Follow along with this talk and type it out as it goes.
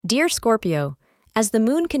Dear Scorpio, as the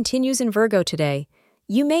moon continues in Virgo today,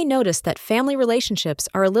 you may notice that family relationships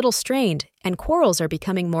are a little strained and quarrels are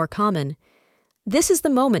becoming more common. This is the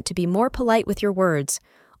moment to be more polite with your words,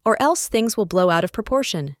 or else things will blow out of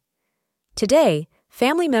proportion. Today,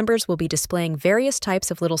 family members will be displaying various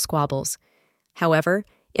types of little squabbles. However,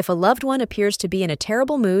 if a loved one appears to be in a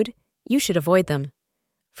terrible mood, you should avoid them.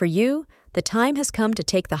 For you, the time has come to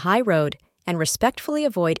take the high road and respectfully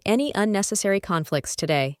avoid any unnecessary conflicts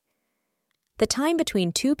today. The time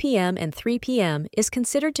between 2 p.m. and 3 p.m. is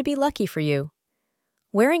considered to be lucky for you.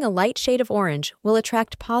 Wearing a light shade of orange will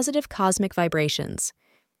attract positive cosmic vibrations.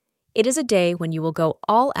 It is a day when you will go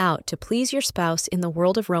all out to please your spouse in the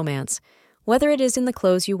world of romance, whether it is in the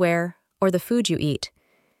clothes you wear or the food you eat.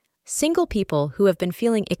 Single people who have been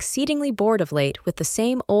feeling exceedingly bored of late with the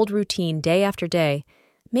same old routine day after day,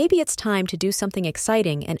 maybe it's time to do something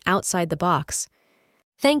exciting and outside the box.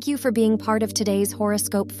 Thank you for being part of today's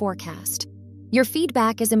horoscope forecast. Your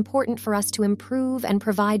feedback is important for us to improve and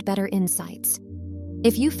provide better insights.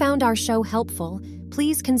 If you found our show helpful,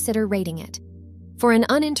 please consider rating it. For an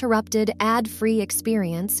uninterrupted, ad-free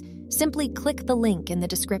experience, simply click the link in the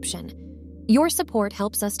description. Your support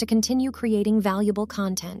helps us to continue creating valuable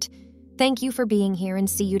content. Thank you for being here and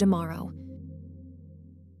see you tomorrow.